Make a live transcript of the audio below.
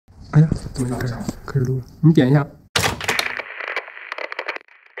哎呀，怎么可以录了？你点一下。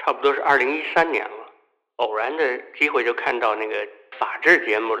差不多是2013年了，偶然的机会就看到那个法制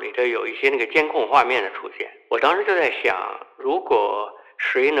节目里头有一些那个监控画面的出现。我当时就在想，如果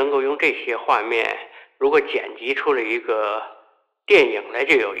谁能够用这些画面，如果剪辑出了一个电影来，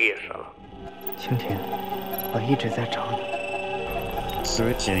就有意思了。蜻蜓，我一直在找你。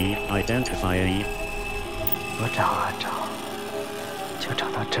Search identify 我找啊找，就找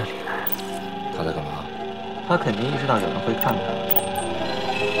到这里来了。他在干嘛？他肯定意识到有人会看他。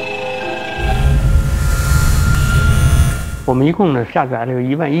我们一共呢下载了有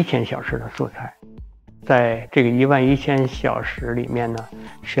11000小时的素材，在这个11000小时里面呢，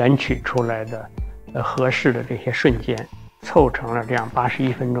选取出来的合适的这些瞬间，凑成了这样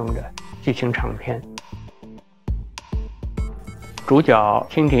81分钟的剧情长片。主角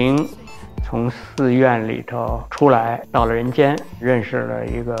蜻蜓从寺院里头出来，到了人间，认识了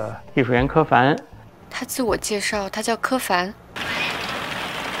一个技术员柯凡。他自我介绍，他叫柯凡。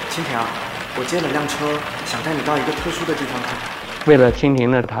蜻蜓啊，我接了辆车，想带你到一个特殊的地方看。为了蜻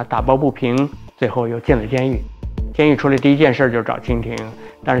蜓呢，他打抱不平，最后又进了监狱。监狱出来第一件事就是找蜻蜓，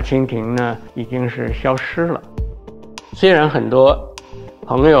但是蜻蜓呢已经是消失了。虽然很多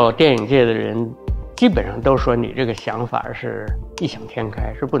朋友、电影界的人基本上都说你这个想法是异想天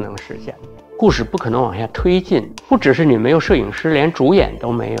开，是不能实现的，故事不可能往下推进。不只是你没有摄影师，连主演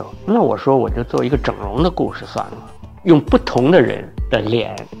都没有。那我说我就做一个整容的故事算了，用不同的人的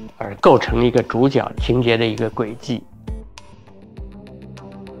脸而构成一个主角情节的一个轨迹。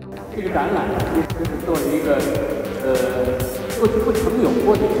这个展览其实是做了一个过去不曾有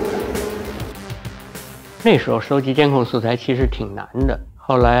过的一个展览。那时候收集监控素材其实挺难的。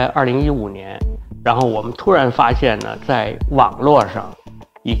后来2015年，然后我们突然发现呢，在网络上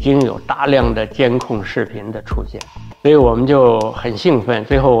已经有大量的监控视频的出现，所以我们就很兴奋。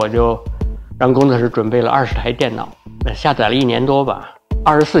最后我就让工作室准备了20台电脑，下载了1年多吧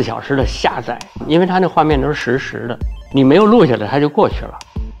，24小时的下载，因为它那画面都是实时的，你没有录下来它就过去了。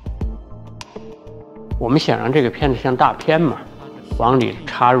我们想让这个片子像大片嘛，往里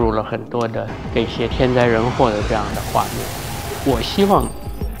插入了很多的这些天灾人祸的这样的画面。我希望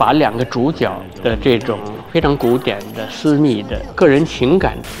把2个主角的这种非常古典的私密的个人情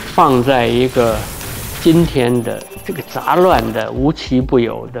感放在一个今天的这个杂乱的无奇不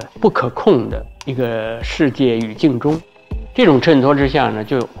有的不可控的一个世界语境中，这种衬托之下呢，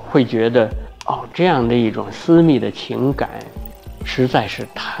就会觉得这样的一种私密的情感实在是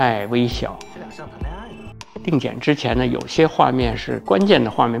太微小。定剪之前呢，有些画面是关键的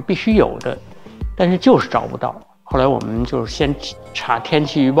画面必须有的，但是就是找不到。后来我们就先查天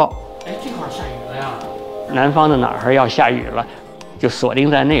气预报，这块下雨了呀，南方的哪儿要下雨了，就锁定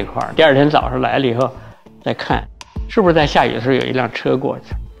在那块。第二天早上来了以后再看，是不是在下雨的时候有一辆车过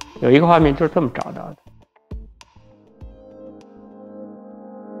去，有一个画面就是这么找到的。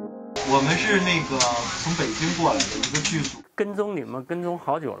我们是那个从北京过来的一个剧组，跟踪你们跟踪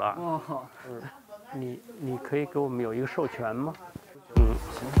好久了。你可以给我们有一个授权吗？行，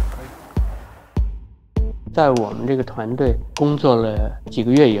可以。在我们这个团队工作了几个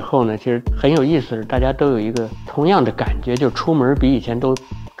月以后呢，其实很有意思，大家都有一个同样的感觉，就是出门比以前都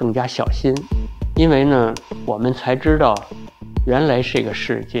更加小心。因为呢，我们才知道原来这个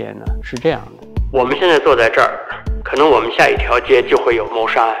世界呢是这样的。我们现在坐在这儿，可能我们下一条街就会有谋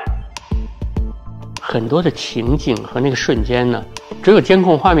杀案。很多的情境和那个瞬间呢，只有监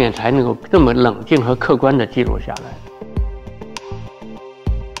控画面才能够这么冷静和客观地记录下来。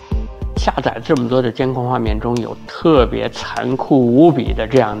下载这么多的监控画面中，有特别残酷无比的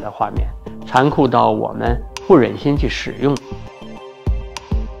这样的画面，残酷到我们不忍心去使用。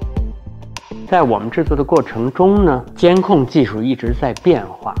在我们制作的过程中呢，监控技术一直在变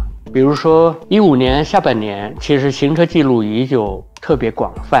化。比如说15年下半年，其实行车记录仪就特别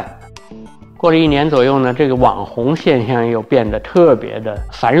广泛。过了1年左右呢，这个网红现象又变得特别的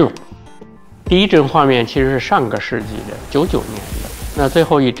繁荣。第一帧画面其实是上个世纪的99年的，那最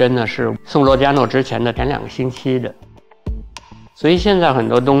后一帧呢是送罗加诺之前的前2个星期的。所以现在很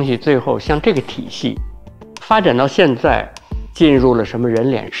多东西最后像这个体系发展到现在，进入了什么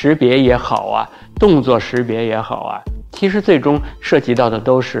人脸识别也好啊，动作识别也好啊，其实最终涉及到的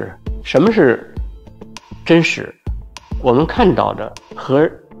都是什么是真实，我们看到的和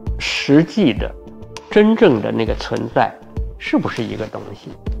实际的真正的那个存在是不是一个东西。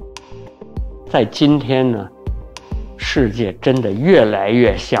在今天呢，世界真的越来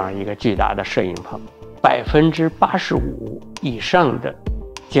越像一个巨大的摄影棚，85%以上的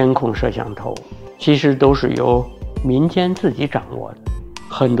监控摄像头其实都是由民间自己掌握的。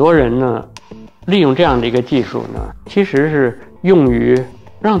很多人呢利用这样的一个技术呢，其实是用于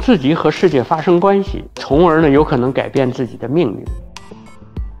让自己和世界发生关系，从而呢有可能改变自己的命运。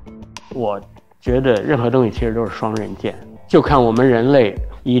我觉得任何东西其实都是双刃剑，就看我们人类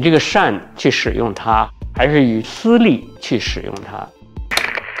以这个善去使用它，还是以私利去使用它。